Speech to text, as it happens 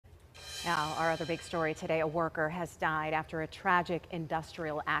Now, our other big story today, a worker has died after a tragic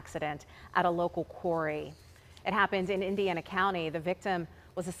industrial accident at a local quarry. It happened in Indiana County. The victim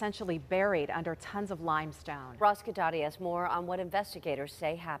was essentially buried under tons of limestone. Guidotti has more on what investigators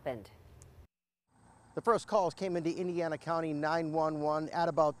say happened. The first calls came into Indiana County 911 at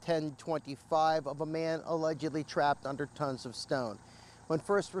about 10:25 of a man allegedly trapped under tons of stone. When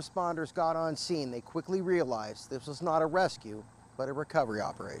first responders got on scene, they quickly realized this was not a rescue, but a recovery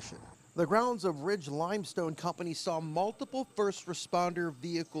operation. The grounds of Ridge Limestone Company saw multiple first responder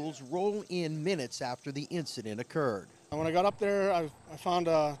vehicles roll in minutes after the incident occurred. When I got up there, I found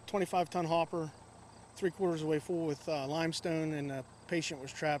a 25-ton hopper, 3/4 of the way full with limestone, and the patient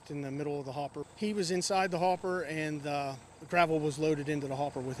was trapped in the middle of the hopper. He was inside the hopper, and the gravel was loaded into the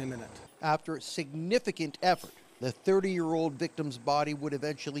hopper with him in it. After significant effort, the 30-year-old victim's body would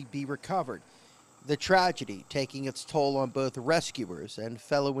eventually be recovered. The tragedy taking its toll on both rescuers and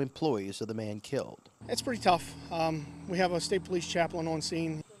fellow employees of the man killed. It's pretty tough. We have a state police chaplain on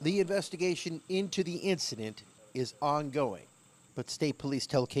scene. The investigation into the incident is ongoing, but state police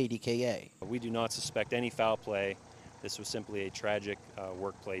tell KDKA. We do not suspect any foul play. This was simply a tragic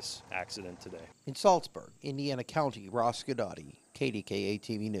workplace accident today. In Salzburg, Indiana County, Guidotti,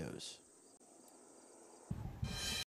 KDKA-TV News.